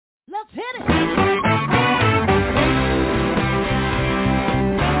Let's hit it.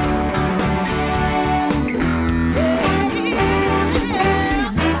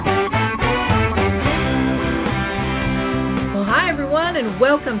 And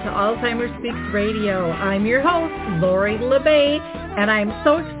welcome to Alzheimer Speaks Radio. I'm your host, Lori LeBay, and I'm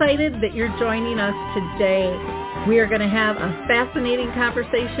so excited that you're joining us today. We are going to have a fascinating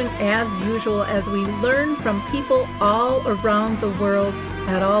conversation as usual as we learn from people all around the world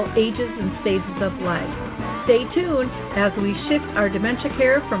at all ages and stages of life. Stay tuned as we shift our dementia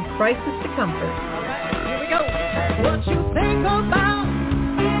care from crisis to comfort. All right, here we go. What you think about,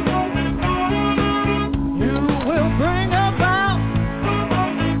 you will bring about.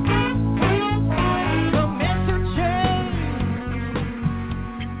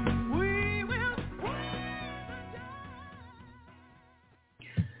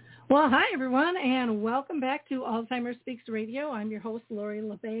 Well, hi, everyone, and welcome back to Alzheimer Speaks Radio. I'm your host, Lori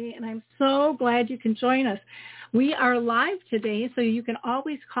LeBay, and I'm so glad you can join us. We are live today, so you can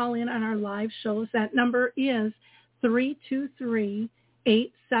always call in on our live shows. That number is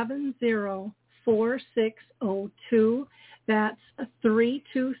 323-870-4602. That's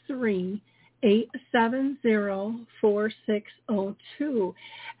 323-870-4602.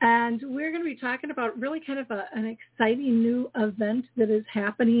 And we're going to be talking about really kind of an exciting new event that is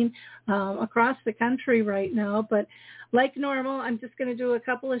happening across the country right now. But like normal, I'm just going to do a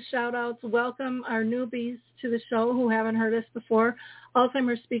couple of shout outs. Welcome our newbies to the show who haven't heard us before.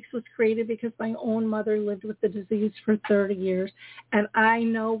 Alzheimer Speaks was created because my own mother lived with the disease for 30 years. And I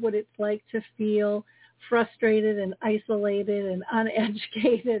know what it's like to feel frustrated and isolated and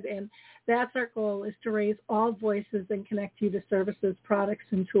uneducated, and that's our goal, is to raise all voices and connect you to services, products,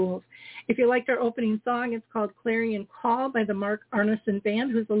 and tools. If you liked our opening song, it's called Clarion Call by the Mark Arneson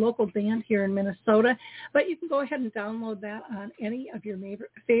Band, who's a local band here in Minnesota. But you can go ahead and download that on any of your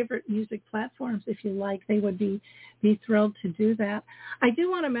favorite music platforms if you like. They would be thrilled to do that. I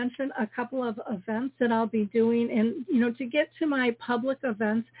do want to mention a couple of events that I'll be doing. And, to get to my public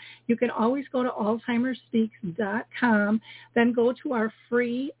events, you can always go to alzheimerspeaks.com, then go to our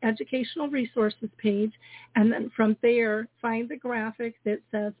free educational resources page, and then from there find the graphic that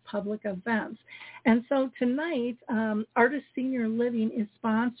says public events. And so tonight, Artist Senior Living is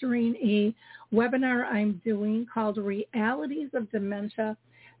sponsoring a webinar I'm doing called Realities of Dementia,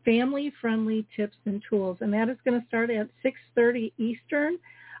 Family-Friendly Tips and Tools. And that is going to start at 6:30 Eastern.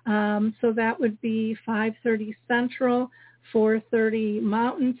 So that would be 5:30 Central, 4:30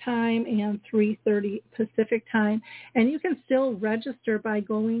 Mountain Time, and 3:30 Pacific Time. And you can still register by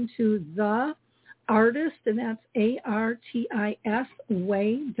going to the artist, and that's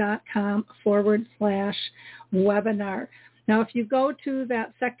artisway.com/webinar. Now, if you go to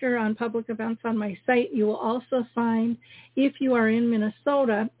that sector on public events on my site, you will also find, if you are in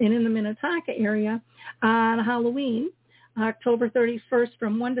Minnesota and in the Minnetonka area, on Halloween, October 31st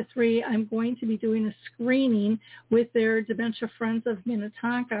from 1 to 3, I'm going to be doing a screening with their Dementia Friends of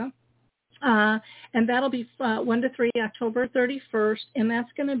Minnetonka. And that'll be 1 to 3, October 31st. And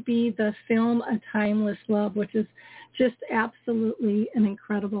that's going to be the film A Timeless Love, which is just absolutely an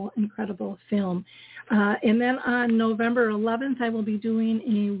incredible, incredible film. And then on November 11th, I will be doing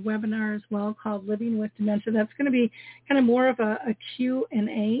a webinar as well called Living with Dementia. That's going to be kind of more of a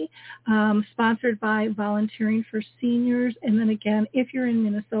Q&A, sponsored by Volunteering for Seniors. And then again, if you're in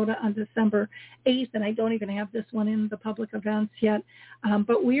Minnesota on December 8th, and I don't even have this one in the public events yet,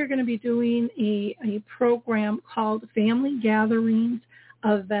 but we are going to be doing a program called Family Gatherings,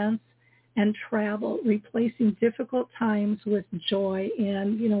 Events, and Travel, Replacing Difficult Times with Joy.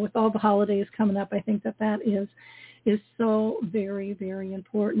 And, with all the holidays coming up, I think that is so very, very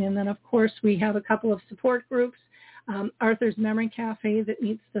important. And then, of course, we have a couple of support groups. Arthur's Memory Cafe that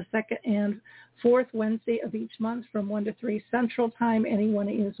meets the second and fourth Wednesday of each month from 1 to 3 Central Time. Anyone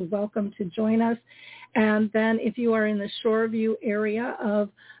is welcome to join us. And then if you are in the Shoreview area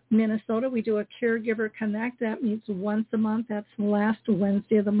of Minnesota, we do a Caregiver Connect that meets once a month. That's the last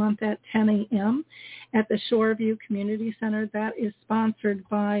Wednesday of the month at 10 a.m. at the Shoreview Community Center. That is sponsored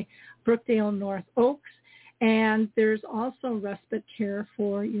by Brookdale North Oaks. And there's also respite care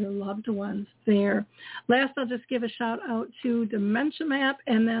for your loved ones there. Last, I'll just give a shout out to Dementia Map,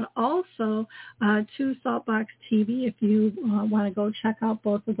 and then also to Saltbox TV if you want to go check out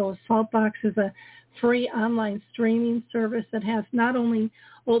both of those. Saltbox is a free online streaming service that has not only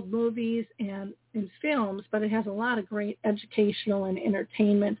old movies and films, but it has a lot of great educational and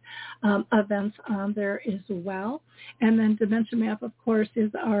entertainment events on there as well. And then Dementia Map, of course,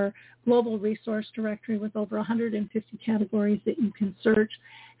 is our global resource directory with over 150 categories that you can search.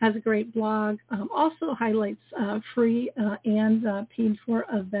 Has a great blog, also highlights free and paid for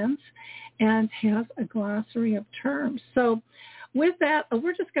events, and has a glossary of terms. So with that,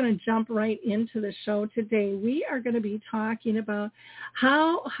 we're just going to jump right into the show today. We are going to be talking about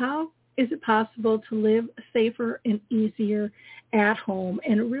how is it possible to live safer and easier at home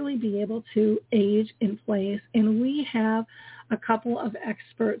and really be able to age in place. And we have a couple of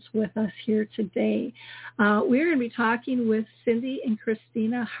experts with us here today. We're going to be talking with Cindy and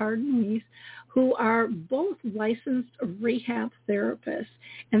Christina Harden-Weiss, who are both licensed rehab therapists,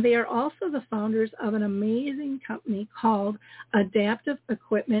 and they are also the founders of an amazing company called Adaptive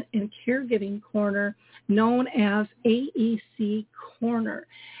Equipment and Caregiving Corner, known as AEC Corner.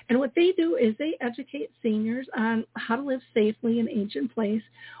 And what they do is they educate seniors on how to live safely and age in place,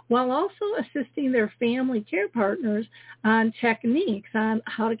 while also assisting their family care partners on techniques on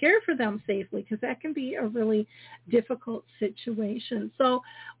how to care for them safely, because that can be a really difficult situation. So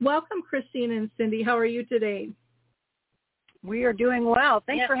welcome, Christine and Cindy. How are you today? We are doing well.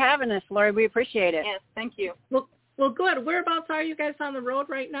 Thanks for having us, Lori. We appreciate it. Yes, thank you. Well, good. Whereabouts are you guys on the road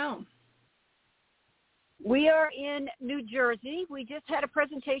right now? We are in New Jersey. We just had a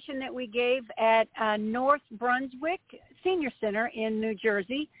presentation that we gave at North Brunswick Senior Center in New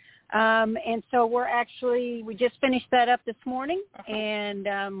Jersey. And so we just finished that up this morning,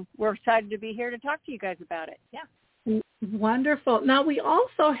 and we're excited to be here to talk to you guys about it. Yeah. Wonderful. Now, we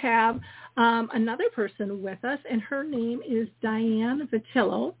also have another person with us, and her name is Diane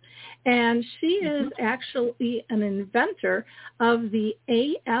Vitillo, and she is actually an inventor of the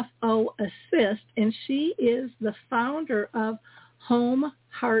AFO Assist, and she is the founder of Home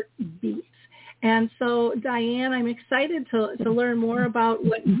Heartbeats. And so, Diane, I'm excited to learn more about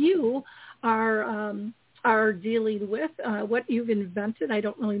what you are dealing with, what you've invented. I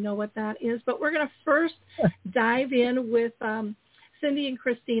don't really know what that is, but we're going to first dive in with Cindy and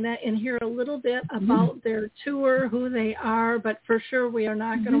Christina and hear a little bit about their tour, who they are, but for sure we are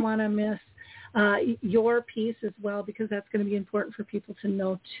not going to want to miss your piece as well, because that's going to be important for people to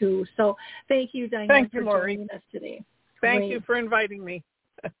know too. So thank you, Diane, for joining us today. Thank you for inviting me.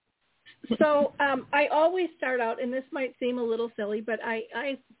 So I always start out, and this might seem a little silly, but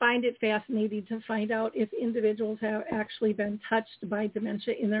I find it fascinating to find out if individuals have actually been touched by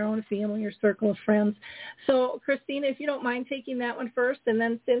dementia in their own family or circle of friends. So, Christina, if you don't mind taking that one first, and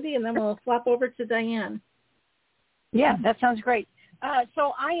then Cindy, and then we'll flop over to Diane. Yeah, that sounds great.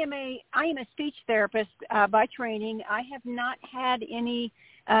 So I am a speech therapist by training. I have not had any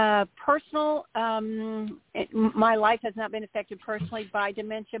personal, my life has not been affected personally by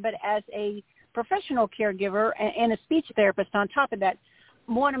dementia, but as a professional caregiver and a speech therapist on top of that,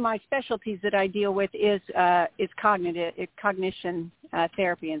 one of my specialties that I deal with is cognition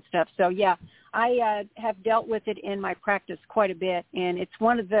therapy and stuff. So yeah, I have dealt with it in my practice quite a bit, and it's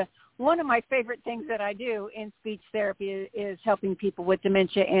one of my favorite things that I do in speech therapy is helping people with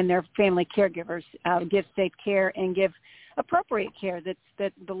dementia and their family caregivers give safe care and give appropriate care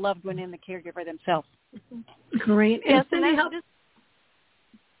that the loved one and the caregiver themselves. Great. And yes, Cindy,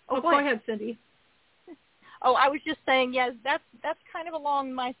 go ahead, Cindy. Oh, I was just saying, yes, that's kind of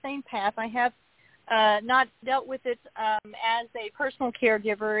along my same path. I have not dealt with it as a personal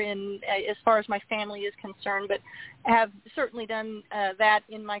caregiver as far as my family is concerned, but have certainly done that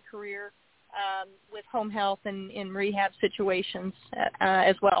in my career with home health and in rehab situations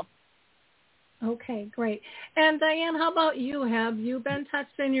as well. Okay, great. And Diane, how about you? Have you been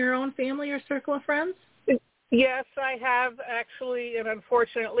touched in your own family or circle of friends? Yes, I have actually, and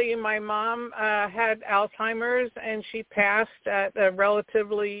unfortunately my mom had Alzheimer's, and she passed at a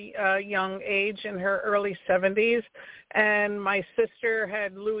relatively young age in her early 70s, and my sister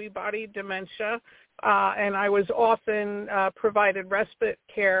had Lewy body dementia, and I was often provided respite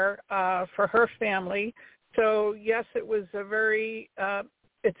care for her family. So yes, it was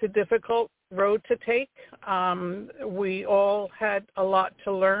it's a difficult road to take. We all had a lot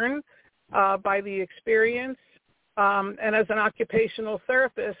to learn by the experience. And as an occupational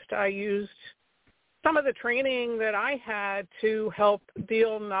therapist, I used some of the training that I had to help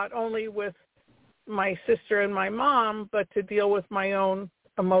deal not only with my sister and my mom, but to deal with my own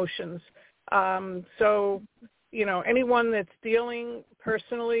emotions. So, anyone that's dealing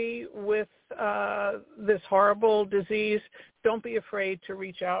personally with this horrible disease, don't be afraid to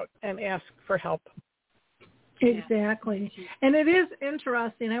reach out and ask for help. Exactly. And it is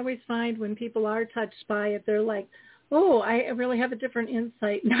interesting. I always find when people are touched by it, they're like, oh, I really have a different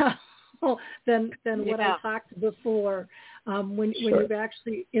insight now than what I talked before. When you've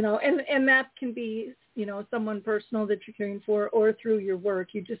actually, and that can be, someone personal that you're caring for or through your work.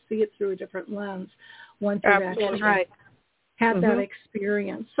 You just see it through a different lens once you've actually had that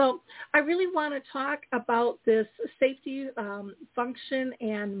experience. So I really want to talk about this safety, function,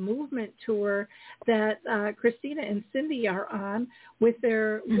 and movement tour that Christina and Cindy are on with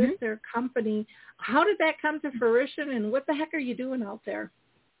their company. How did that come to fruition, and what the heck are you doing out there?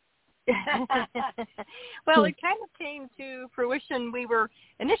 Well, it kind of came to fruition. We were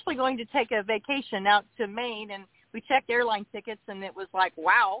initially going to take a vacation out to Maine, and we checked airline tickets, and it was like,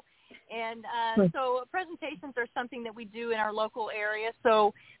 wow. And so presentations are something that we do in our local area.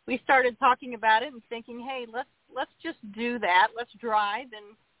 So we started talking about it and thinking, hey, let's just do that. Let's drive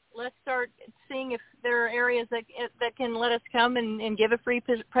and let's start seeing if there are areas that can let us come and give a free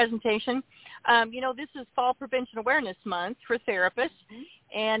presentation. This is Fall Prevention Awareness Month for therapists,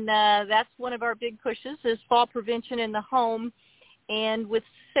 and that's one of our big pushes is fall prevention in the home. And with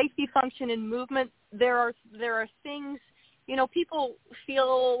safety, function, and movement, there are things. People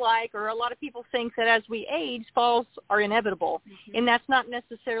feel like, or a lot of people think that as we age, falls are inevitable, and that's not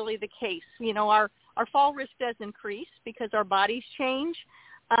necessarily the case. Our fall risk does increase because our bodies change,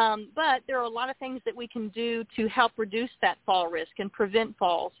 but there are a lot of things that we can do to help reduce that fall risk and prevent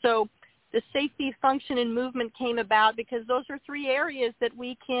falls. So the safety, function, and movement came about because those are three areas that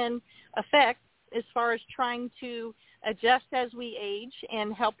we can affect as far as trying to adjust as we age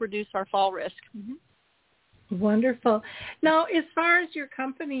and help reduce our fall risk. Wonderful. Now, as far as your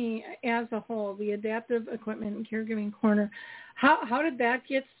company as a whole, the Adaptive Equipment and Caregiving Corner, how did that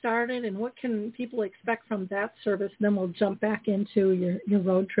get started, and what can people expect from that service? And then we'll jump back into your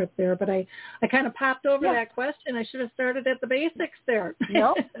road trip there. But I kind of popped over that question. I should have started at the basics there.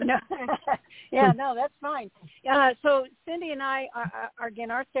 No. No, that's fine. So Cindy and I are,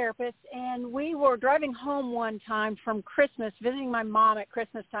 again, our therapists, and we were driving home one time from Christmas, visiting my mom at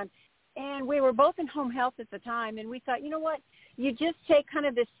Christmas time. And we were both in home health at the time, and we thought, you know what, you just take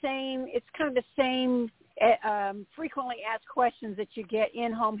the same frequently asked questions that you get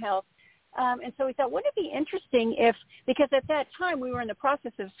in home health. And so we thought, wouldn't it be interesting because at that time we were in the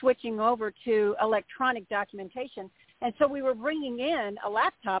process of switching over to electronic documentation. And so we were bringing in a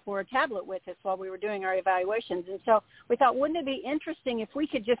laptop or a tablet with us while we were doing our evaluations. And so we thought, wouldn't it be interesting if we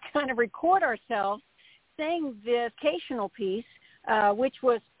could just kind of record ourselves saying the occasional piece, which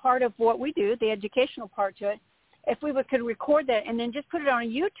was part of what we do, the educational part to it, if we could record that and then just put it on a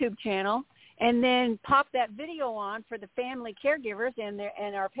YouTube channel and then pop that video on for the family caregivers and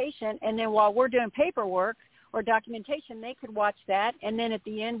our patient, and then while we're doing paperwork or documentation, they could watch that, and then at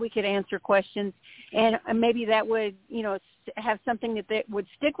the end we could answer questions, and maybe that would, have something that would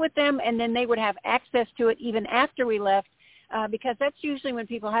stick with them, and then they would have access to it even after we left. Because that's usually when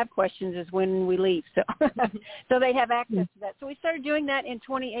people have questions is when we leave. So they have access to that. So we started doing that in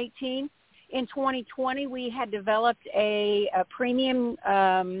 2018. In 2020, we had developed a premium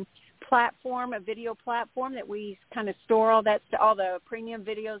platform, a video platform that we kind of store all the premium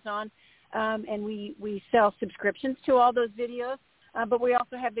videos on, and we sell subscriptions to all those videos. But we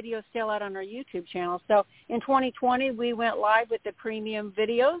also have videos still out on our YouTube channel. So in 2020, we went live with the premium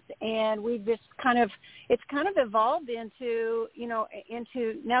videos, and we just it's kind of evolved into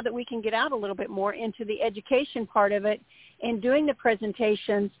now that we can get out a little bit more into the education part of it and doing the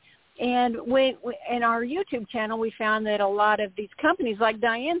presentations. And in our YouTube channel, we found that a lot of these companies, like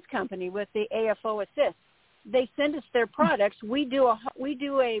Diane's company with the AFO Assist, they send us their products. We do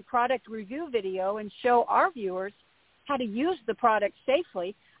a product review video and show our viewers how to use the product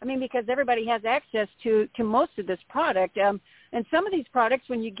safely. I mean, because everybody has access to most of this product. And some of these products,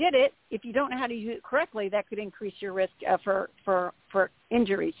 when you get it, if you don't know how to use it correctly, that could increase your risk for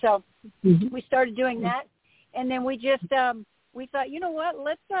injury. So we started doing that. And then we just we thought, you know what,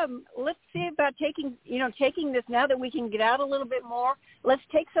 let's see about taking this now that we can get out a little bit more. Let's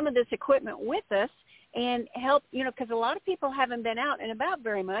take some of this equipment with us and help, because a lot of people haven't been out and about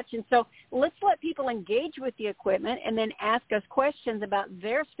very much. And so let's let people engage with the equipment and then ask us questions about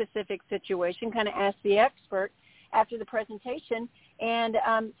their specific situation, kind of ask the expert after the presentation. And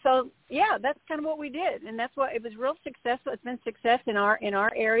that's kind of what we did. And that's what it was real successful. It's been success in our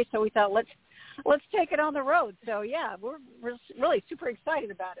area. So we thought, let's take it on the road. So we're really super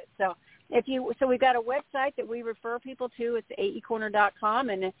excited about it. So we've got a website that we refer people to. It's aecorner.com,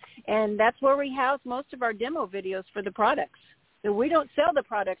 and that's where we house most of our demo videos for the products. So we don't sell the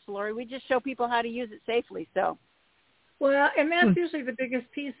products, Lori. We just show people how to use it safely. So Well, and that's usually the biggest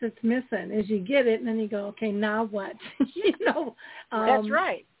piece that's missing is you get it and then you go, okay, now what? That's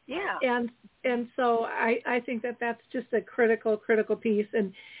right. Yeah. And so I think that that's just a critical piece.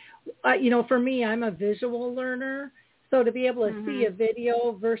 And, for me, I'm a visual learner. So to be able to see a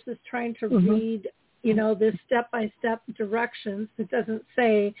video versus trying to read, this step-by-step directions that doesn't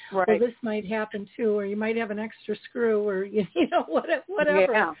say, well, this might happen too, or you might have an extra screw or,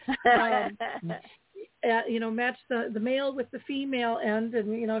 whatever. Yeah. Match the male with the female end.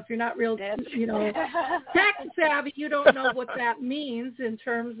 And, if you're not real, tech savvy, you don't know what that means in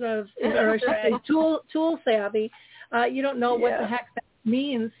terms of, or I should say tool savvy. You don't know what the heck that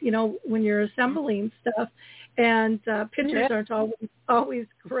means, when you're assembling stuff. And pictures aren't always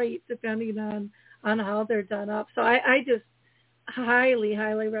great depending on how they're done up. So I just highly,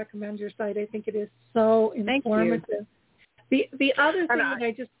 highly recommend your site. I think it is so informative. The other thing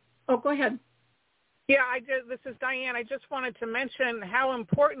that go ahead. Yeah, this is Diane. I just wanted to mention how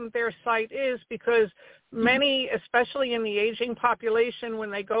important their site is because many, especially in the aging population,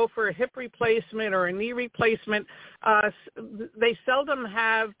 when they go for a hip replacement or a knee replacement, they seldom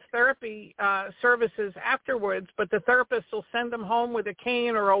have therapy services afterwards, but the therapist will send them home with a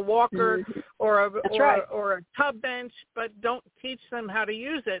cane or a walker or a tub bench, but don't teach them how to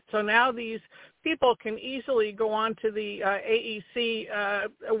use it. So now these people can easily go on to the AEC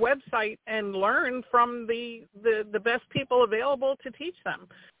website and learn from the best people available to teach them.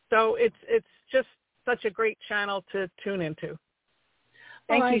 So it's just such a great channel to tune into.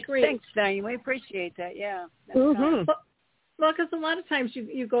 Thank you. Thanks, Diane. We appreciate that. Yeah. Well, because a lot of times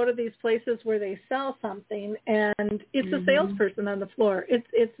you go to these places where they sell something and it's a salesperson on the floor.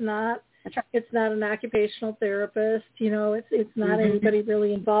 It's not an occupational therapist. It's not anybody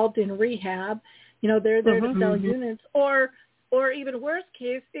really involved in rehab. They're there to sell units or even worst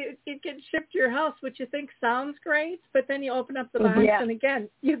case, it gets shipped to your house, which you think sounds great, but then you open up the box and again,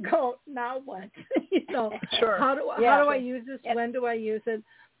 you go, now what? How do I use this? When do I use it?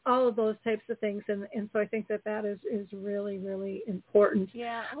 All of those types of things. And so I think that is really, really important.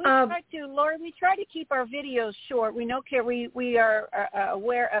 Yeah. Laura, we try to keep our videos short. We know we are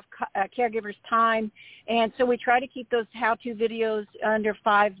aware of caregivers' time. And so we try to keep those how-to videos under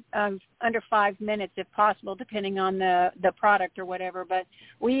 5 minutes if possible, depending on the product or whatever. But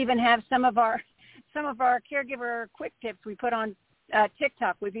we even have some of our caregiver quick tips we put on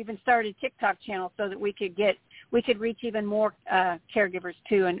TikTok. We've even started a TikTok channel so that we could reach even more caregivers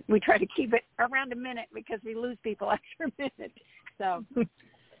too, and we try to keep it around a minute because we lose people after a minute. So,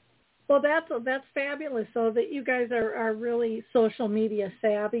 well, that's fabulous. So that you guys are really social media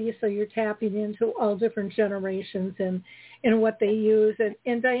savvy. So you're tapping into all different generations and what they use.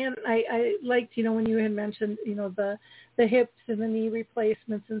 And Diane, I liked when you had mentioned the hips and the knee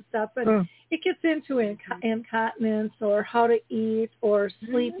replacements and stuff, but it gets into incontinence or how to eat or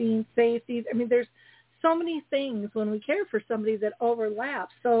sleeping safety. I mean, there's so many things when we care for somebody that overlap.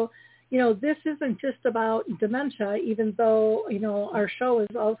 So, this isn't just about dementia, even though, our show is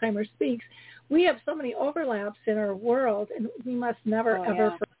Alzheimer Speaks. We have so many overlaps in our world, and we must never,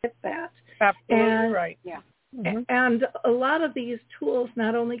 ever forget that. Absolutely right. Yeah. And a lot of these tools,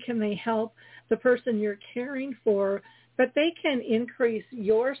 not only can they help the person you're caring for, but they can increase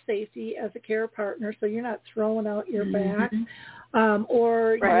your safety as a care partner, so you're not throwing out your back,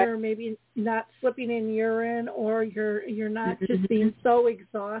 or you're maybe not slipping in urine, or you're not just being so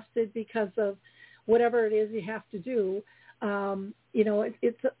exhausted because of whatever it is you have to do.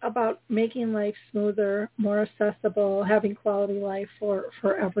 It's about making life smoother, more accessible, having quality life for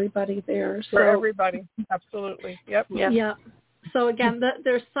everybody there. For everybody, absolutely. Yep. Yeah. So again,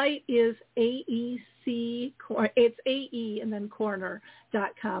 their site is AEC. It's AE and then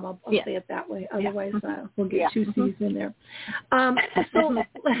corner.com. I'll say it that way. Otherwise, we'll get 2 C's in there.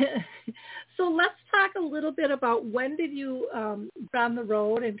 So let's talk a little bit about when did you get on the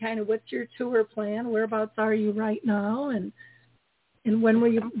road and kind of what's your tour plan? Whereabouts are you right now, and when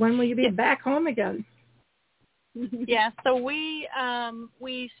will you be back home again? Yeah, so we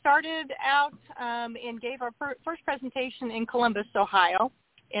started out and gave our first presentation in Columbus, Ohio,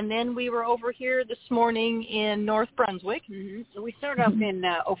 and then we were over here this morning in North Brunswick. So we started off in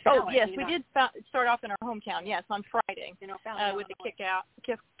O'Fallon. Oh, yes, we did start off in our hometown, yes, on Friday with the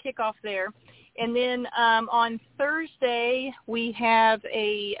kickoff there. And then on Thursday, we have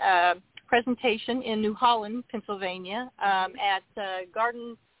a presentation in New Holland, Pennsylvania, at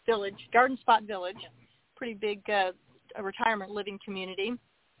Garden Spot Village. Pretty big retirement living community.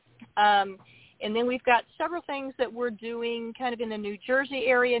 And then we've got several things that we're doing kind of in the New Jersey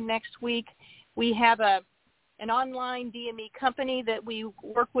area next week. We have a an online DME company that we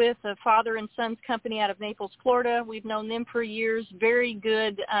work with, a father and son's company out of Naples, Florida. We've known them for years. Very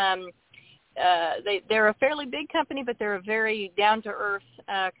good. They're a fairly big company, but they're a very down-to-earth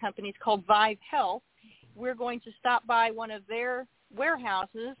company. It's called Vive Health. We're going to stop by one of their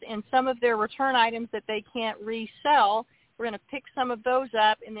warehouses, and some of their return items that they can't resell, we're going to pick some of those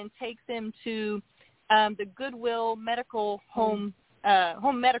up and then take them to the Goodwill Medical Home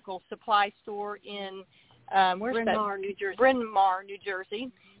Medical Supply Store in Bryn Mawr, New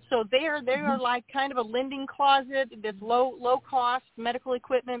Jersey. So they are like kind of a lending closet that's low cost medical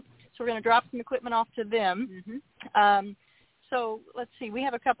equipment. So we're going to drop some equipment off to them. Mm-hmm. So let's see, we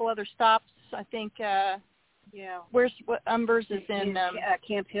have a couple other stops. I think. What Umbers is in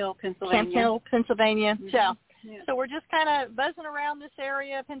Camp Hill, Pennsylvania. Mm-hmm. So we're just kind of buzzing around this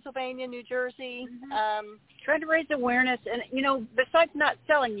area, Pennsylvania, New Jersey. Mm-hmm. Trying to raise awareness. And, besides not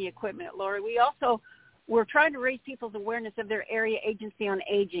selling the equipment, Lori, we're trying to raise people's awareness of their area agency on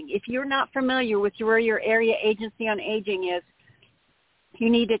aging. If you're not familiar with where your area agency on aging is, you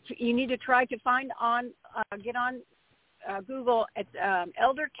need to try to get on Google at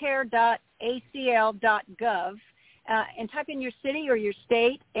eldercare.acl.gov and type in your city or your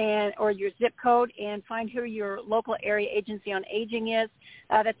state or your zip code and find who your local area agency on aging is.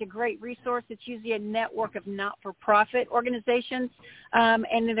 That's a great resource. It's usually a network of not-for-profit organizations,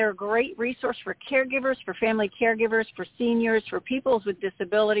 and they're a great resource for caregivers, for family caregivers, for seniors, for people with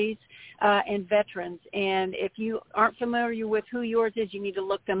disabilities, and veterans. And if you aren't familiar with who yours is, you need to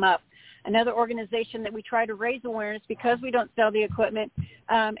look them up. Another organization that we try to raise awareness because we don't sell the equipment,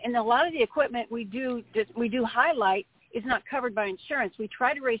 and a lot of the equipment we do highlight is not covered by insurance. We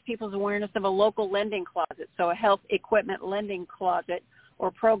try to raise people's awareness of a local lending closet, so a health equipment lending closet or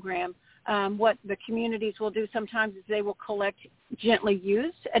program. What the communities will do sometimes is they will collect gently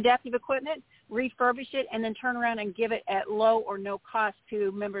used adaptive equipment, refurbish it, and then turn around and give it at low or no cost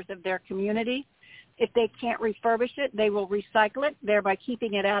to members of their community. If they can't refurbish it, they will recycle it, thereby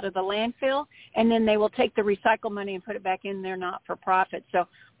keeping it out of the landfill, and then they will take the recycle money and put it back in their not-for-profit. So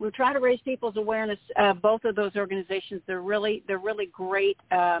we're trying to raise people's awareness of both of those organizations. They're really great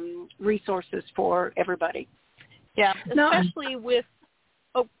resources for everybody. Yeah, especially with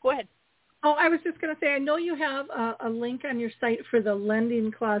 – oh, go ahead. Oh, I was just going to say, I know you have a link on your site for the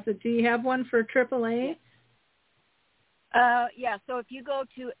lending closet. Do you have one for AAA? So if you go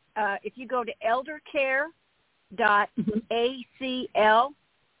to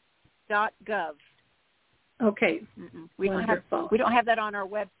eldercare.acl.gov. Okay. We don't have that on our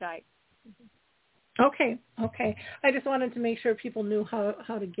website. Okay. I just wanted to make sure people knew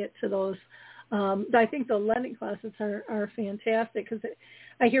how to get to those. I think the lending classes are fantastic because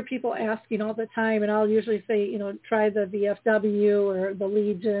I hear people asking all the time, and I'll usually say, try the VFW or the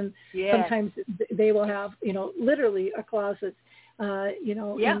Legion. Yes. Sometimes they will have, literally a closet,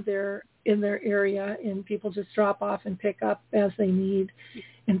 in their area, and people just drop off and pick up as they need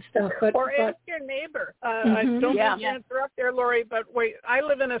and stuff. Or ask your neighbor. I don't mean to interrupt there, Lori, but wait, I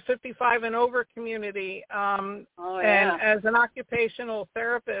live in a 55 and over community, and as an occupational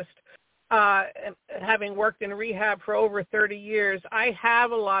therapist, having worked in rehab for over 30 years, I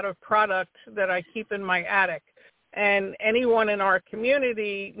have a lot of product that I keep in my attic. And anyone in our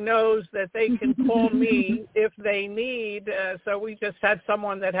community knows that they can call me if they need. So we just had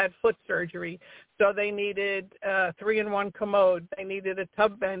someone that had foot surgery. So they needed a 3-in-1 commode. They needed a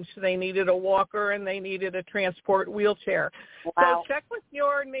tub bench. They needed a walker, and they needed a transport wheelchair. Wow. So check with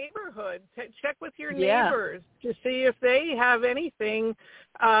your neighborhood. Check with your neighbors to see if they have anything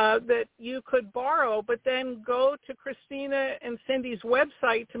that you could borrow. But then go to Christina and Cindy's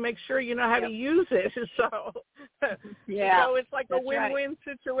website to make sure you know how to use it. So it's like a win-win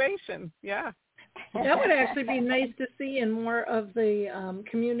situation. Yeah. That would actually be nice to see in more of the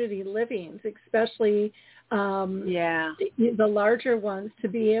community livings, especially the larger ones, to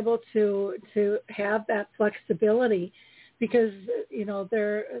be able to have that flexibility, because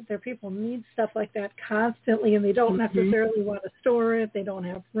their people need stuff like that constantly, and they don't necessarily want to store it. They don't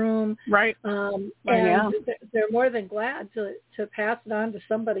have room, right? And they're more than glad to pass it on to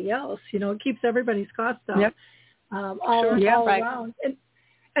somebody else. It keeps everybody's costs down all around.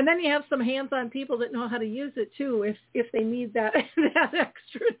 And then you have some hands-on people that know how to use it too, if they need that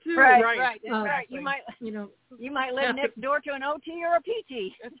extra too. Right. You might live next door to an OT or a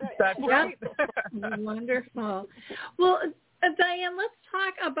PT. That's right. Wonderful. Well, Diane, let's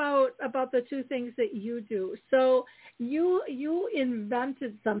talk about the two things that you do. So you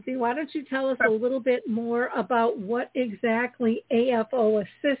invented something. Why don't you tell us a little bit more about what exactly AFO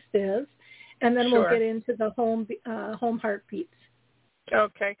Assist is, and then we'll get into the home heartbeats.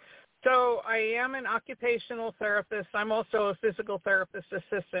 Okay. So I am an occupational therapist. I'm also a physical therapist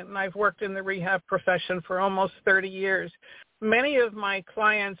assistant, and I've worked in the rehab profession for almost 30 years. Many of my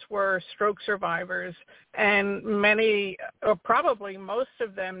clients were stroke survivors, and many, or probably most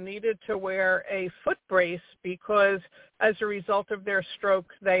of them, needed to wear a foot brace because as a result of their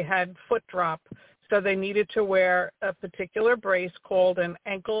stroke, they had foot drop. So they needed to wear a particular brace called an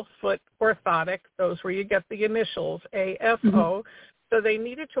ankle foot orthotic. Those where you get the initials, AFO. Mm-hmm. So they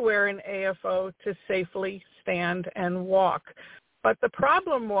needed to wear an AFO to safely stand and walk. But the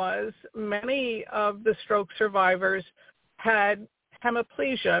problem was many of the stroke survivors had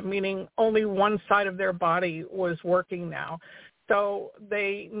hemiplegia, meaning only one side of their body was working now. So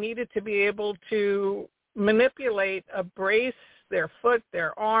they needed to be able to manipulate a brace, their foot,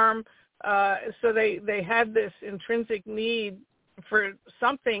 their arm. So they had this intrinsic need for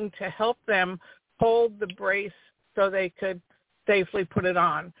something to help them hold the brace so they could safely put it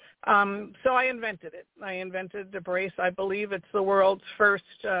on. So I invented it. I invented the brace. I believe it's the world's first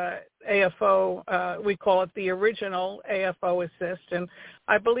AFO. We call it the original AFO Assist. And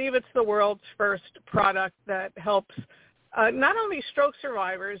I believe it's the world's first product that helps not only stroke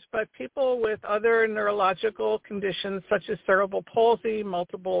survivors, but people with other neurological conditions such as cerebral palsy,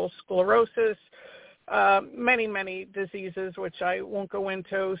 multiple sclerosis, many, many diseases, which I won't go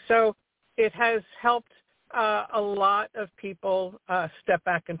into. So it has helped a lot of people step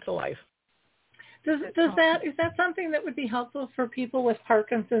back into life. Is that something that would be helpful for people with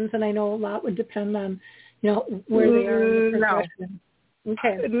Parkinson's? And I know a lot would depend on, where they are in the progression. No.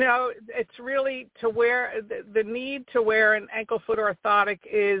 Okay. No, it's really to wear, the need to wear an ankle foot orthotic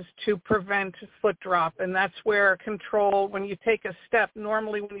is to prevent foot drop. And that's where control, when you take a step,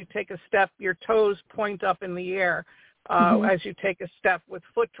 normally when you take a step, your toes point up in the air. As you take a step. With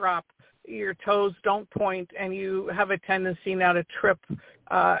foot drop, your toes don't point, and you have a tendency now to trip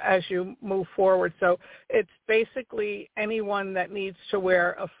as you move forward. So it's basically anyone that needs to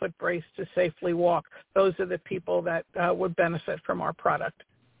wear a foot brace to safely walk. Those are the people that would benefit from our product.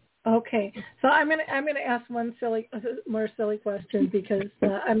 Okay, so I'm gonna ask one more silly question because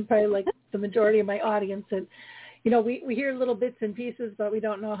I'm probably like the majority of my audience, and we hear little bits and pieces, but we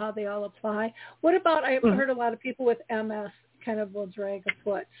don't know how they all apply. What about, I've heard a lot of people with MS kind of will drag a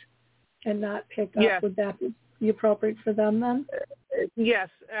foot and not pick up. Yes. Would that be appropriate for them then? Yes,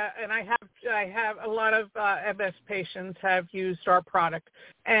 and I have a lot of MS patients have used our product.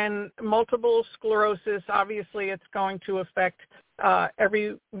 And multiple sclerosis, obviously it's going to affect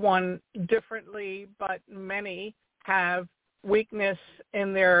everyone differently, but many have weakness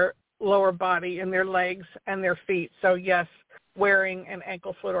in their lower body, in their legs and their feet. So yes, wearing an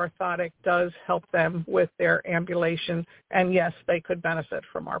ankle foot orthotic does help them with their ambulation, and yes, they could benefit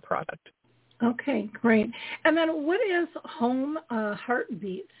from our product. Okay, great. And then what is home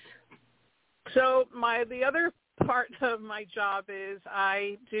heartbeats? So the other part of my job is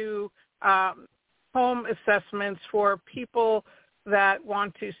I do home assessments for people that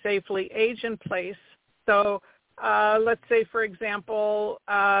want to safely age in place. So let's say, for example,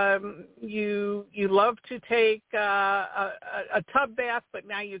 you love to take a tub bath, but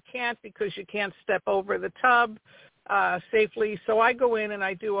now you can't because you can't step over the tub safely. So I go in and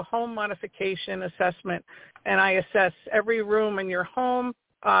I do a home modification assessment, and I assess every room in your home,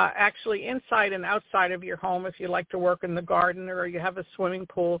 actually inside and outside of your home. If you like to work in the garden or you have a swimming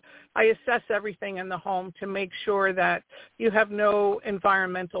pool, I assess everything in the home to make sure that you have no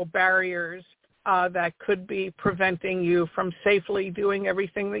environmental barriers that could be preventing you from safely doing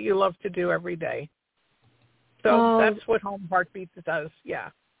everything that you love to do every day. So that's what Home Heartbeats does, yeah.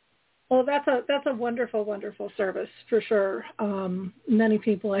 Well, that's a wonderful, wonderful service for sure. Many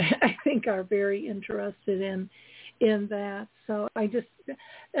people, I think, are very interested in that. So I just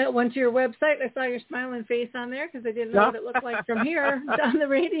went to your website. I saw your smiling face on there because I didn't know what it looked like from here on the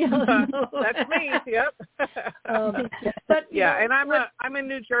radio. That's me. Yep. But yeah, and I'm a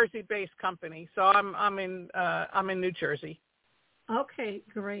New Jersey-based company, so I'm in New Jersey. Okay,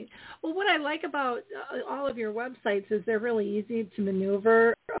 great. Well, what I like about all of your websites is they're really easy to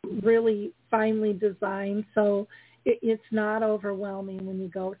maneuver, really finely designed, so it's not overwhelming when you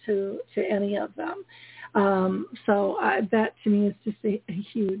go to any of them. So that to me is just a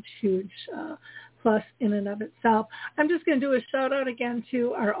huge, huge plus in and of itself. I'm just going to do a shout out again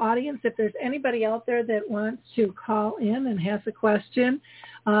to our audience. If there's anybody out there that wants to call in and has a question,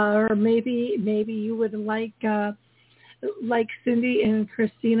 or maybe you would like Cindy and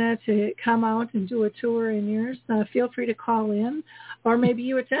Christina to come out and do a tour in yours, feel free to call in. Or maybe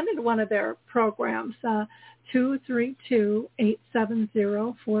you attended one of their programs,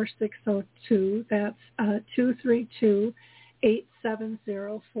 232-870-4602. That's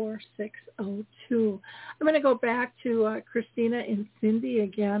 870-4602. I'm going to go back to Christina and Cindy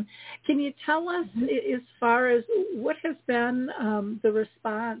again. Can you tell us, as far as what has been the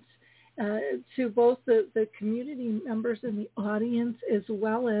response to both the community members in the audience as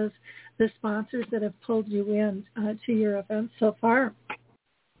well as the sponsors that have pulled you in to your event so far?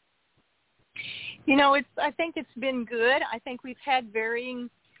 I think it's been good. I think we've had varying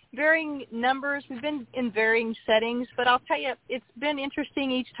numbers. We've been in varying settings, but I'll tell you, it's been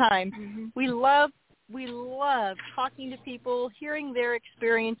interesting each time. Mm-hmm. We love talking to people, hearing their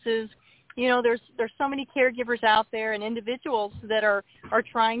experiences. There's so many caregivers out there and individuals that are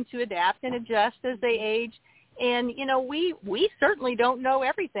trying to adapt and adjust as they age. And, we certainly don't know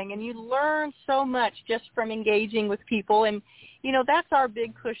everything, and you learn so much just from engaging with people. And, that's our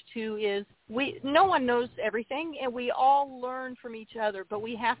big push too, is no one knows everything, and we all learn from each other, but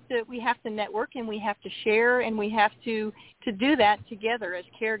we have to network, and we have to share, and we have to do that together as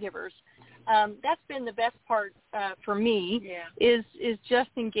caregivers. That's been the best part for me, is just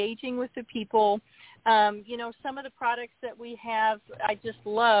engaging with the people. Some of the products that we have, I just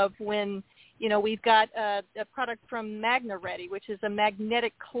love when, we've got a product from Magna Ready, which is a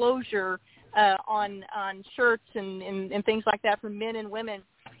magnetic closure on shirts and things like that for men and women.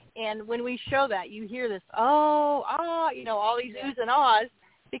 And when we show that, you hear this, all these oohs and ahs,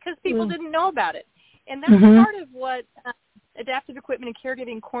 because people didn't know about it. And that's part of what Adaptive Equipment and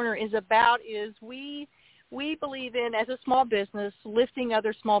Caregiving Corner is about, is we believe in, as a small business, lifting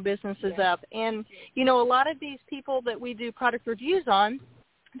other small businesses up. And, a lot of these people that we do product reviews on,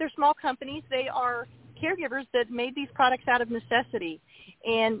 they're small companies. They are caregivers that made these products out of necessity.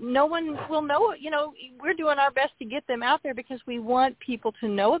 And no one will know, we're doing our best to get them out there because we want people to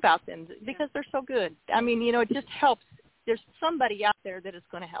know about them because they're so good. I mean, it just helps. There's somebody out there that is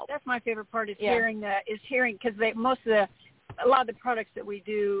going to help. That's my favorite part, is hearing because a lot of the products that we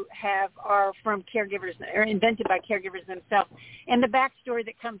do are from caregivers, or invented by caregivers themselves, and the backstory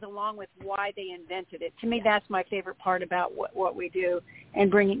that comes along with why they invented it. To me, that's my favorite part about what we do,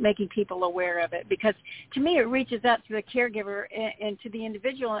 and making people aware of it, because to me it reaches out to the caregiver and to the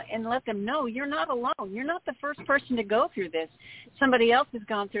individual and let them know you're not alone. You're not the first person to go through this. Somebody else has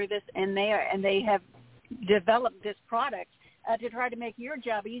gone through this, and they have developed this product to try to make your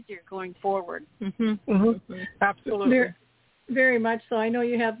job easier going forward. Absolutely. Very much so. I know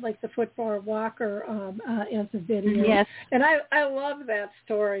you have like the footbar walker as a video. Yes. And I love that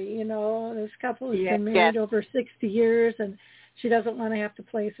story. This couple has been married over 60 years, and she doesn't want to have to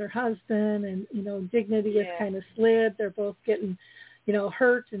place her husband, and, dignity is kind of slid. They're both getting,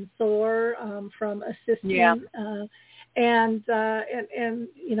 hurt and sore from assisting. Yeah. And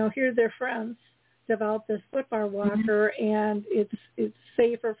here their friends developed this footbar walker, and it's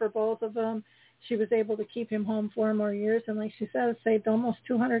safer for both of them. She was able to keep him home 4 more years, and like she said, saved almost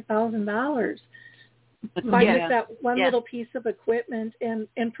 $200,000 by just that one little piece of equipment,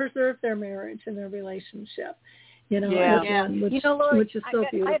 and preserve their marriage and their relationship. Lori, which is so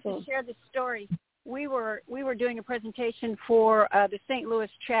beautiful. I have to share this story. We were doing a presentation for the St. Louis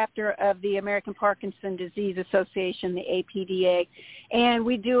chapter of the American Parkinson Disease Association, the APDA, and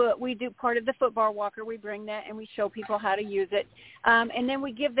we do part of the footbar walker. We bring that and we show people how to use it, and then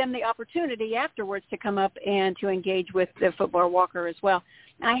we give them the opportunity afterwards to come up and to engage with the footbar walker as well.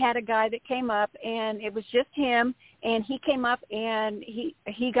 I had a guy that came up, and it was just him, and he came up and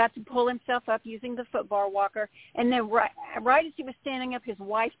he got to pull himself up using the footbar walker, and then right as he was standing up, his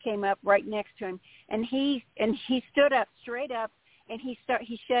wife came up right next to him, and he stood up straight up, and he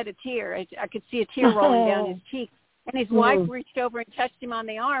shed a tear. I could see a tear rolling down his cheek. And his wife reached over and touched him on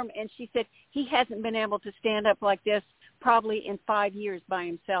the arm, and she said he hasn't been able to stand up like this probably in 5 years by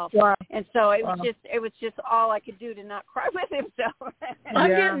himself. Wow. And so it was just all I could do to not cry with him. So I'm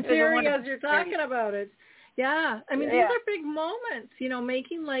getting teary as you're talking about it. Yeah, I mean, these are big moments,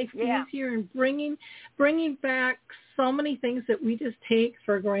 making life easier and bringing back so many things that we just take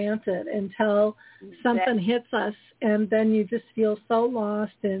for granted until something hits us, and then you just feel so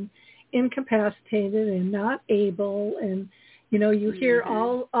lost and incapacitated and not able, and you hear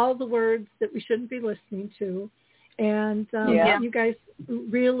all the words that we shouldn't be listening to, and you guys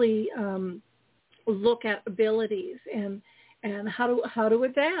really look at abilities and how to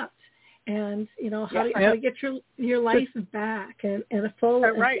adapt, and how to get your life back and full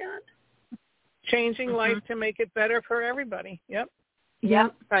again. Changing life to make it better for everybody. Yep.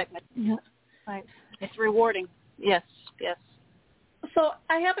 Right. Yeah. Right. It's rewarding. Yes. So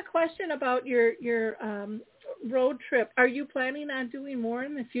I have a question about your road trip. Are you planning on doing more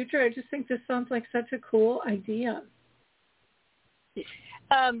in the future? I just think this sounds like such a cool idea.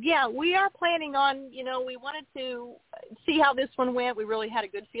 We are planning on, we wanted to see how this one went. We really had a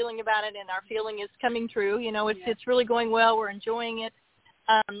good feeling about it, and our feeling is coming true. It's really going well. We're enjoying it.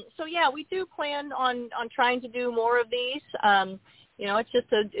 So yeah, we do plan on trying to do more of these.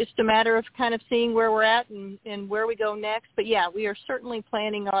 It's a matter of kind of seeing where we're at and where we go next. But yeah, we are certainly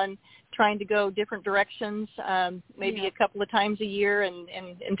planning on trying to go different directions, maybe a couple of times a year and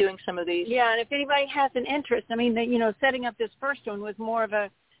doing some of these. Yeah, and if anybody has an interest, I mean, setting up this first one was more of a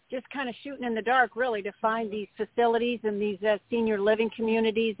just kind of shooting in the dark, really, to find these facilities and these senior living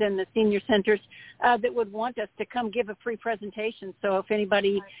communities and the senior centers that would want us to come give a free presentation. So if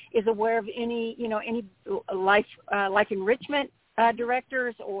anybody is aware of any life enrichment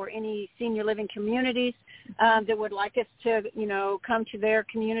directors or any senior living communities that would like us to, come to their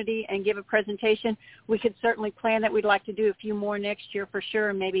community and give a presentation, we could certainly plan that. We'd like to do a few more next year for sure,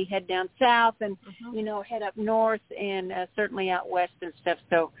 and maybe head down south and, head up north and certainly out west and stuff.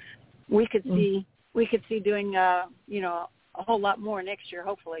 So we could see doing, a whole lot more next year,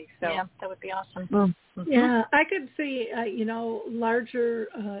 hopefully. So yeah, that would be awesome. Mm-hmm. Yeah, I could see, larger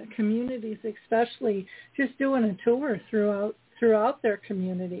communities, especially just doing a tour throughout their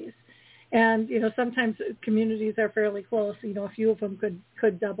communities. And, sometimes communities are fairly close. A few of them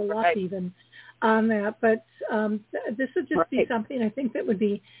could double up even on that. But this would just be something I think that would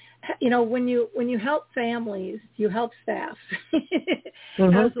be, when you help families, you help staff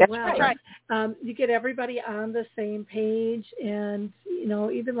as well. Right. You get everybody on the same page. And,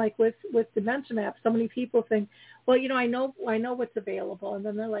 even like with Dementia Map, so many people think, well, I know what's available. And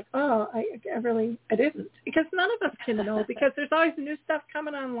then they're like, oh, I didn't. Because none of us can know, because there's always new stuff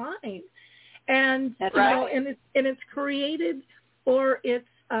coming online. And, and it's created or it's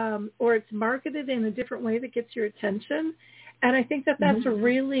marketed in a different way that gets your attention. And I think that's a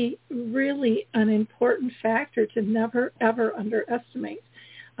really, really an important factor to never, ever underestimate.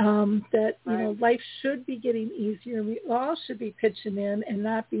 Life should be getting easier. We all should be pitching in and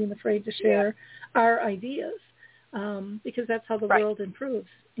not being afraid to share our ideas, because that's how the world improves.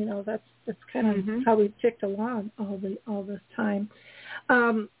 That's kind of how we've ticked along all this time.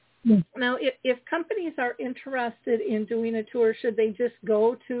 Now, if companies are interested in doing a tour, should they just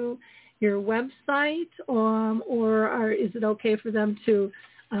go to your website, or is it okay for them to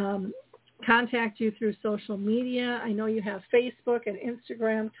contact you through social media? I know you have Facebook and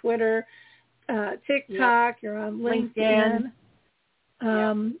Instagram, Twitter, TikTok. You're on LinkedIn.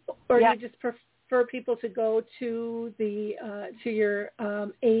 Or do you just prefer people to go to your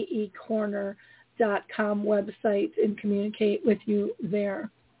aecorner.com website and communicate with you there?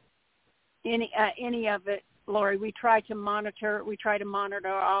 Any of it, Lori. We try to monitor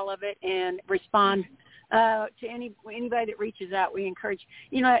all of it and respond to anybody that reaches out. We encourage,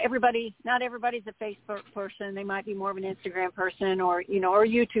 not everybody's a Facebook person. They might be more of an Instagram person or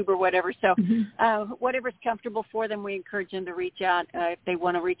YouTube or whatever. So whatever's comfortable for them, we encourage them to reach out. If they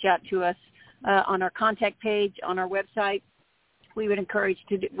want to reach out to us on our contact page on our website, we would encourage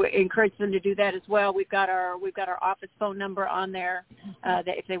them to do that as well. We've got our office phone number on there that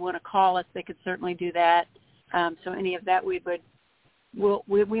if they want to call us, they could certainly do that. So any of that we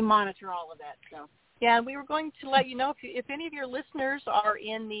monitor all of that. So yeah, we were going to let you know if any of your listeners are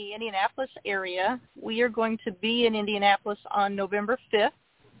in the Indianapolis area, we are going to be in Indianapolis on November 5th.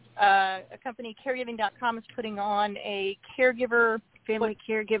 A company, Caregiving.com, is putting on a family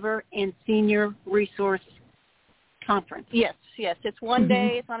caregiver and senior resource conference. Yes. It's one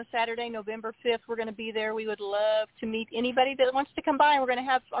day. It's on a Saturday, November 5th. We're going to be there. We would love to meet anybody that wants to come by. We're going to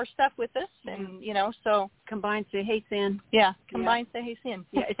have our stuff with us, and so combine say hey Sin. Yeah, combine say hey Sin.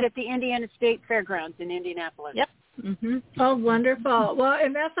 Yeah, it's at the Indiana State Fairgrounds in Indianapolis. Yep. Mm-hmm. Oh, wonderful. Well,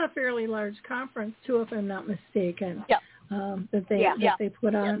 and that's a fairly large conference too, if I'm not mistaken. Yeah. That they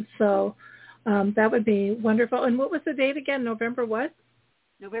put on. So that would be wonderful. And what was the date again? November what?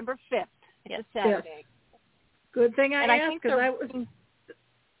 November 5th. It's a Saturday. Yes. Good thing I asked, because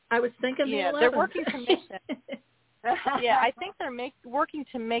I was thinking the 11th. They're working to make that. I think they're working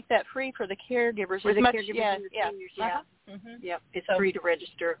to make that free for the caregivers. For the caregivers and the seniors, Yep, it's free to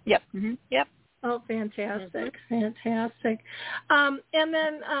register. Yep. Mm-hmm. Yep. Oh, fantastic, fantastic. And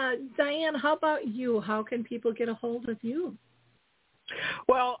then, Diane, how about you? How can people get a hold of you?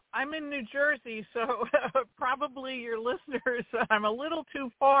 Well, I'm in New Jersey, so probably your listeners, I'm a little too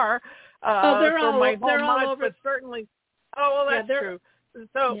far they're for my home all lodge, over. but certainly, that's true.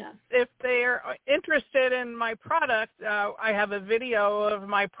 So if they're interested in my product, I have a video of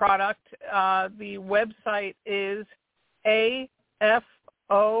my product. The website is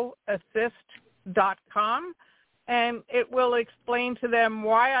afoassist.com. And it will explain to them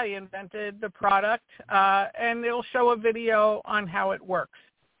why I invented the product, and it'll show a video on how it works.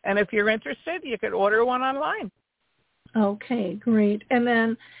 And if you're interested, you could order one online. Okay, great. And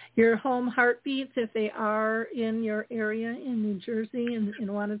then your home heartbeats, if they are in your area in New Jersey and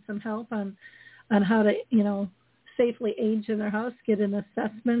wanted some help on how to, safely age in their house, get an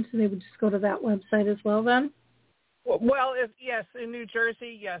assessment, they would just go to that website as well then? Well, yes, in New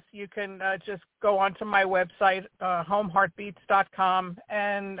Jersey, yes, you can just go onto my website, homeheartbeats.com,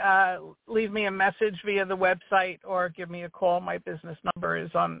 and leave me a message via the website or give me a call. My business number is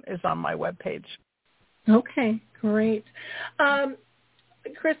on my webpage. Okay, great.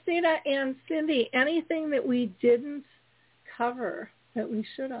 Christina and Cindy, anything that we didn't cover that we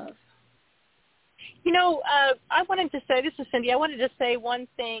should have? I wanted to say, this is Cindy, I wanted to say one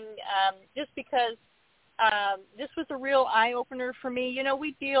thing just because this was a real eye-opener for me.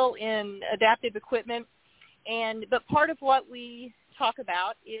 We deal in adaptive equipment, but part of what we talk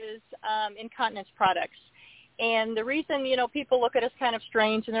about is incontinence products. And the reason, people look at us kind of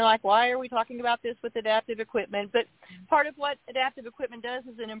strange and they're like, why are we talking about this with adaptive equipment? But part of what adaptive equipment does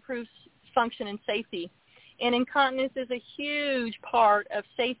is it improves function and safety. And incontinence is a huge part of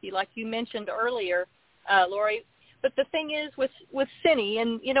safety, like you mentioned earlier, Lori. But the thing is with Cine,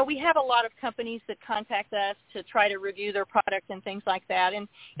 and, we have a lot of companies that contact us to try to review their product and things like that. And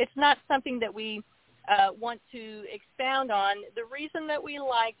it's not something that we want to expound on. The reason that we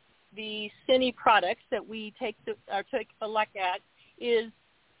like the Cine products that we take a look at is,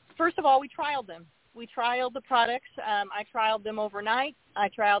 first of all, we trialed them. We trialed the products. I trialed them overnight. I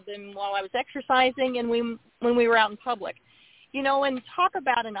trialed them while I was exercising and when we were out in public. And talk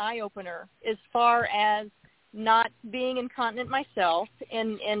about an eye-opener as far as not being incontinent myself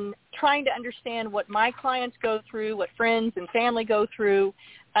and trying to understand what my clients go through, what friends and family go through,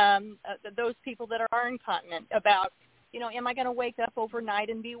 those people that are incontinent about, am I going to wake up overnight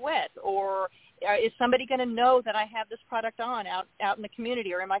and be wet? Or is somebody going to know that I have this product on out in the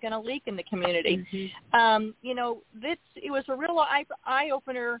community? Or am I going to leak in the community? Mm-hmm. It was a real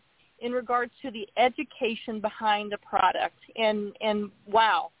eye-opener in regards to the education behind the product. And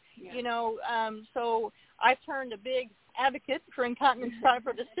wow, so I've turned a big advocate for incontinence product,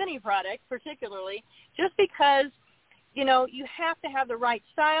 for the Cine product particularly, just because, you have to have the right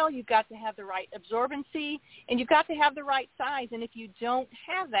style, you've got to have the right absorbency, and you've got to have the right size. And if you don't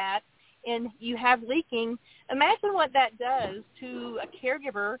have that and you have leaking, imagine what that does to a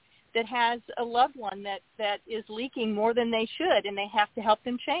caregiver that has a loved one that is leaking more than they should, and they have to help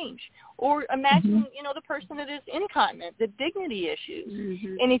them change. Or imagine, the person that is incontinent, the dignity issues.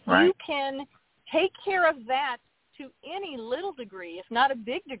 Mm-hmm. And if you can take care of that to any little degree, if not a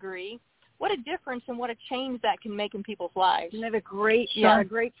big degree, what a difference and what a change that can make in people's lives. And they have a great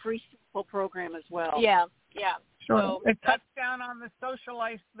free sample program as well. Yeah. Sure. So it cuts down on the social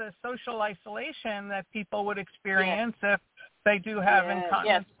isolation that people would experience if they do have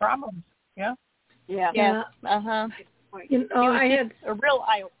incontinence problems. Yeah. Yeah. Uh-huh. I had a real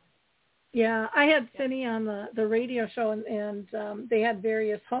eye-opener. Yeah, I had Cindy on the radio show, and they had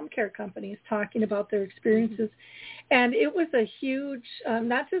various home care companies talking about their experiences. And it was a huge,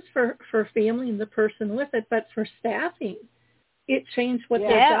 not just for family and the person with it, but for staffing. It changed what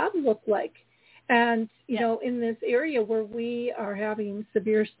their job looked like. And, in this area where we are having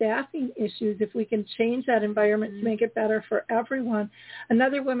severe staffing issues, if we can change that environment to make it better for everyone.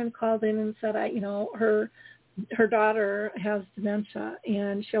 Another woman called in and said, her daughter has dementia,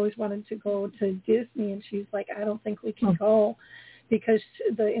 and she always wanted to go to Disney, and she's like, I don't think we can go because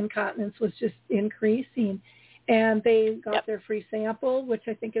the incontinence was just increasing. And they got their free sample, which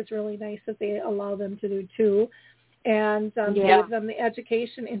I think is really nice that they allow them to do too, and gave them the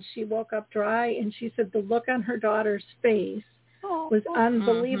education, and she woke up dry, and she said the look on her daughter's face was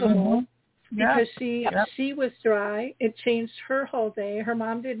unbelievable because she was dry. It changed her whole day. Her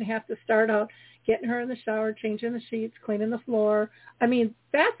mom didn't have to start out getting her in the shower, changing the sheets, cleaning the floor. I mean,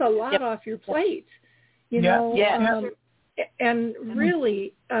 that's a lot off your plate, and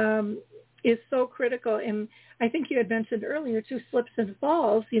really is so critical. And I think you had mentioned earlier, too, slips and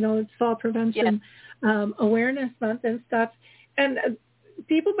falls, it's Fall Prevention Awareness Month and stuff. And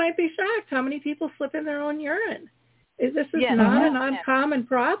people might be shocked how many people slip in their own urine. This is not an uncommon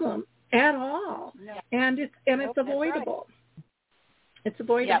problem at all. No. And it's avoidable. Right. It's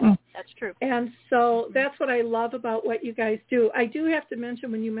avoidable. Yeah, that's true. And so that's what I love about what you guys do. I do have to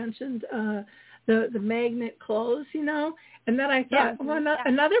mention when you mentioned the magnet clothes, and then I thought,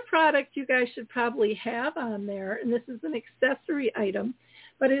 another product you guys should probably have on there, and this is an accessory item,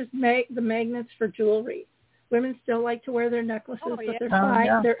 but is the magnets for jewelry. women still like to wear their necklaces, Oh, but yeah. their fine,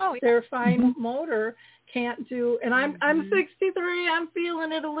 Oh, yeah. their fine motor can't do. And I'm 63. I'm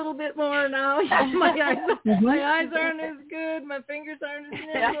feeling it a little bit more now. My eyes aren't as good. My fingers aren't as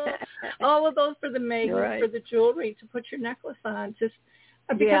nimble. All of those for the magnets, for the jewelry to put your necklace on, just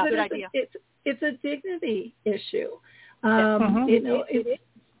because it's a dignity issue.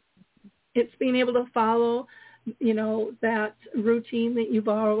 It's being able to follow, that routine that you've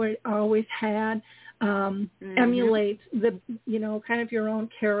always had, emulate the, kind of your own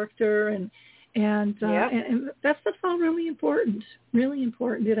character and that stuff's all really important.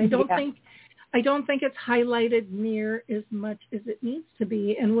 And I don't think it's highlighted near as much as it needs to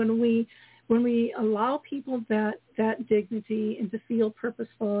be. And when we allow people that dignity and to feel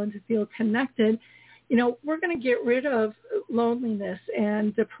purposeful and to feel connected, we're going to get rid of loneliness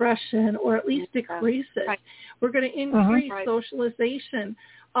and depression, or at least decrease it. Right. We're going to increase socialization.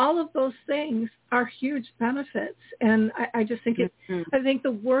 All of those things are huge benefits, and I just think I think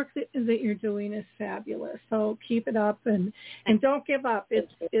the work that you're doing is fabulous. So keep it up and don't give up.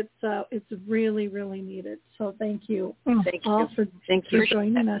 It's really, really needed. So thank you all for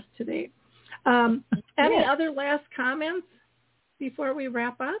joining us today. Any other last comments before we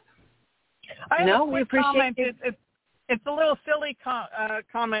wrap up? We appreciate it. It's a little silly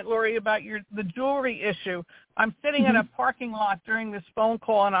comment, Lori, about the jewelry issue. I'm sitting in a parking lot during this phone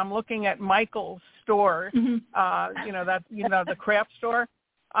call, and I'm looking at Michael's store. The craft store.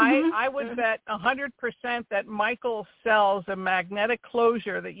 I would bet 100% that Michael sells a magnetic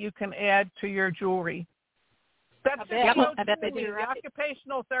closure that you can add to your jewelry. That's the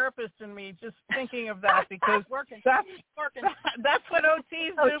occupational therapist in me just thinking of that, because that's what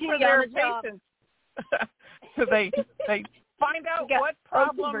OTs do for their patients. So they find out what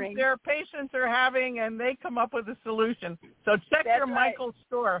problems their patients are having, and they come up with a solution. So check your Michael's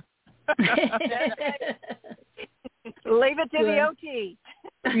store. Leave it to the OT.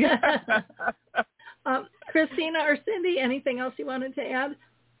 Christina or Cindy, anything else you wanted to add?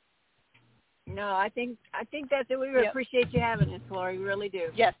 No, I think that's it. We appreciate you having us, Lori. We really do.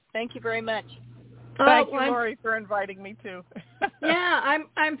 Yes, thank you very much. Thank you, Lori, for inviting me too.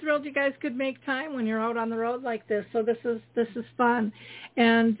 I'm thrilled you guys could make time when you're out on the road like this. So this is fun,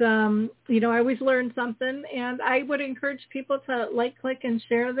 and I always learn something. And I would encourage people to like, click, and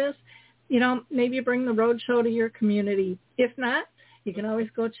share this. Maybe bring the road show to your community. If not, you can always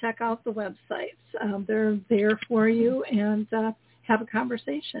go check out the websites. They're there for you, and have a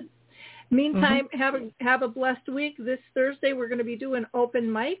conversation. Meantime, have a blessed week. This Thursday, we're going to be doing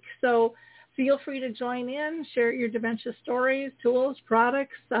open mic, so feel free to join in, share your dementia stories, tools,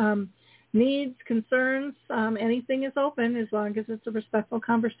 products, needs, concerns. Anything is open as long as it's a respectful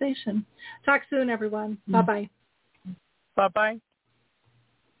conversation. Talk soon, everyone. Bye-bye. Bye-bye.